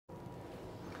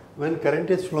when current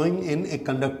is flowing in a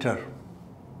conductor,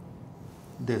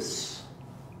 this,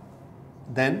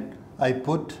 then I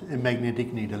put a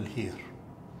magnetic needle here.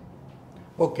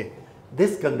 Okay,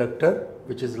 this conductor,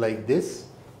 which is like this,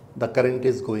 the current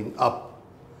is going up.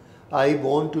 I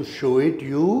want to show it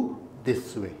you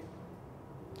this way.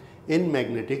 In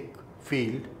magnetic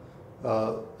field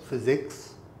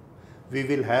physics, we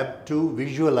will have to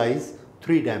visualize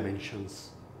 3 dimensions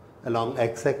along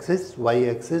x-axis,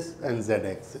 y-axis and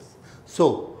z-axis.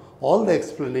 So, all the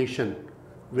explanation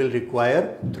will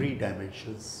require 3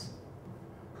 dimensions.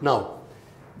 Now,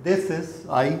 this is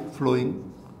I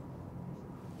flowing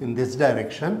in this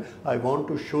direction. I want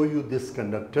to show you this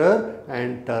conductor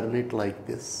and turn it like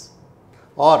this.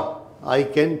 Or I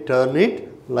can turn it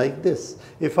like this.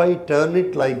 If I turn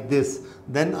it like this,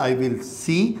 then I will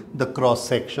see the cross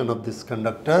section of this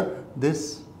conductor,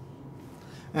 this,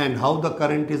 and how the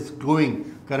current is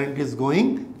going. Current is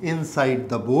going inside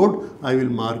the board. I will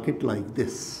mark it like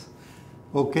this.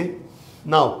 Okay.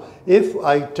 Now, if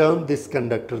I turn this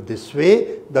conductor this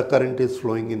way, the current is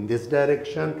flowing in this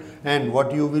direction, and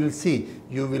what you will see?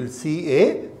 You will see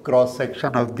a cross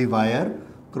section of the wire,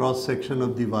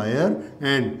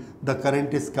 and the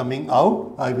current is coming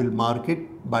out. I will mark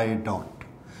it by a dot.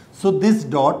 So, this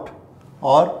dot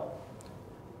or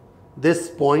this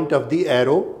point of the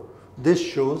arrow, this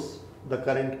shows the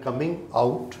current coming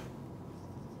out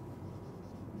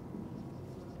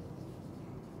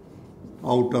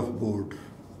of board,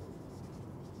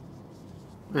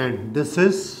 and this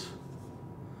is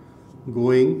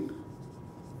going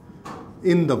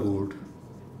in the board.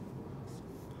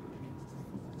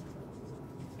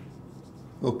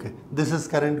 Okay, this is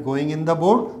current going in the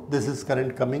board, this is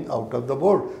current coming out of the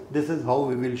board. This is how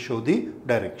we will show the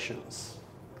directions.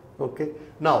 Okay,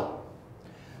 now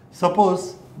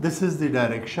suppose this is the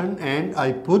direction and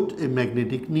I put a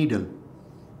magnetic needle.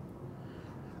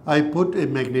 I put a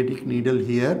magnetic needle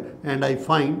here and I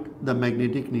find the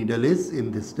magnetic needle is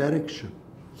in this direction.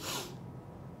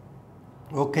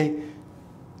 Okay,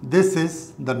 this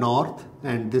is the north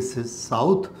and this is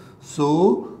south.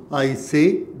 So I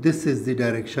say this is the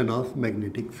direction of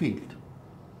magnetic field,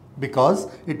 because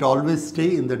it always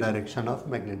stay in the direction of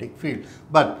magnetic field.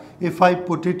 But if I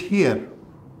put it here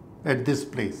at this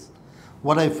place,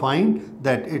 what I find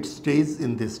that it stays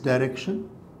in this direction.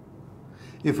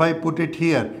 If I put it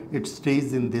here, it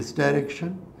stays in this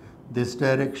direction,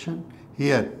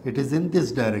 here it is in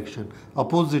this direction,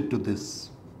 opposite to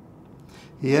this.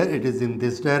 Here it is in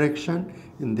this direction,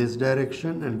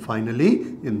 and finally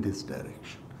in this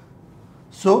direction.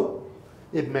 So,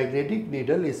 a magnetic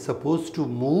needle is supposed to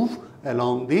move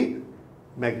along the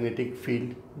magnetic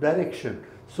field direction.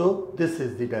 So, this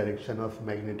is the direction of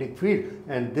magnetic field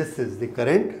and this is the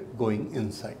current going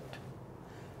inside.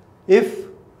 If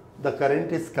the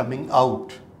current is coming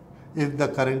out,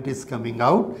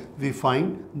 we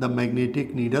find the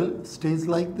magnetic needle stays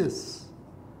like this,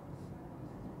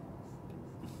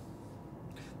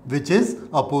 which is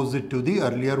opposite to the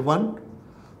earlier one.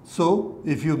 So,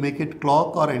 if you make it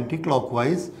clock or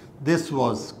anti-clockwise, this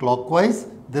was clockwise,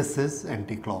 this is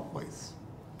anti-clockwise.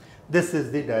 This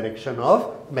is the direction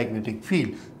of magnetic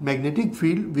field. Magnetic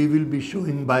field we will be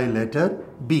showing by letter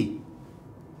B,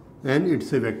 and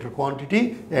it's a vector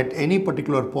quantity. At any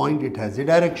particular point it has a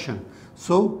direction.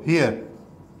 So, here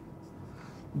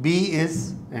B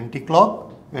is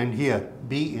anti-clock and here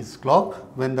B is clock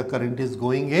when the current is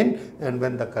going in and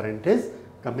when the current is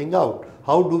coming out.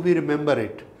 How do we remember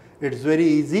it? It's very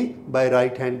easy, by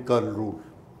right hand curl rule.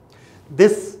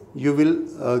 This you will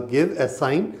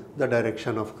assign the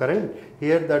direction of current.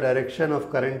 Here the direction of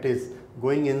current is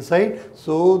going inside,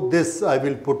 so this I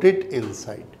will put it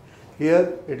inside.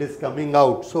 Here it is coming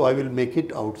out, so I will make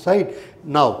it outside.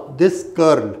 Now this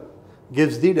curl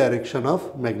gives the direction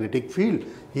of magnetic field.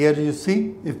 Here you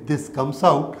see, if this comes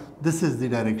out, this is the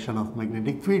direction of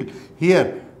magnetic field.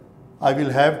 Here I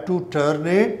will have to turn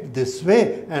it this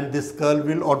way and this curl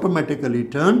will automatically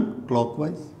turn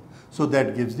clockwise. So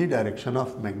that gives the direction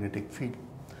of magnetic field.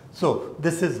 So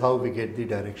this is how we get the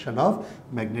direction of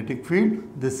magnetic field.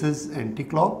 This is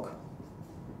anti-clock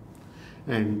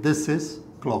and this is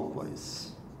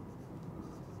clockwise.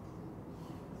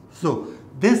 So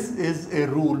this is a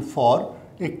rule for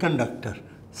a conductor,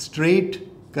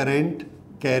 straight current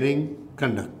carrying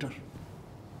conductor.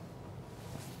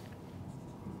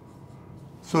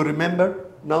 So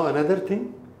remember now another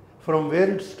thing, from where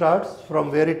it starts,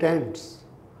 from where it ends.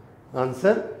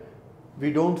 Answer,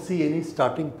 we don't see any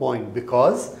starting point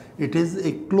because it is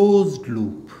a closed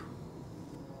loop.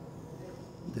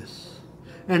 This.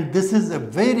 And this is a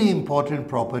very important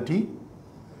property.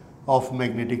 of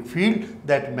magnetic field,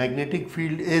 that magnetic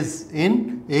field is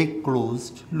in a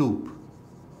closed loop.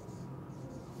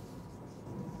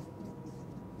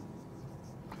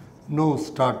 No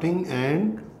starting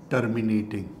and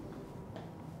terminating.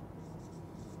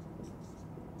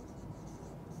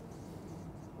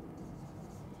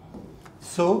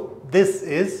 So this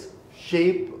is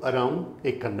shape around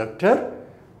a conductor,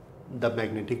 the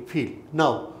magnetic field.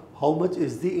 Now, how much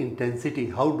is the intensity?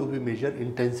 How do we measure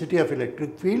intensity of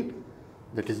electric field?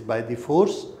 That is by the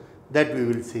force, that we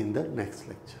will see in the next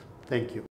lecture. Thank you.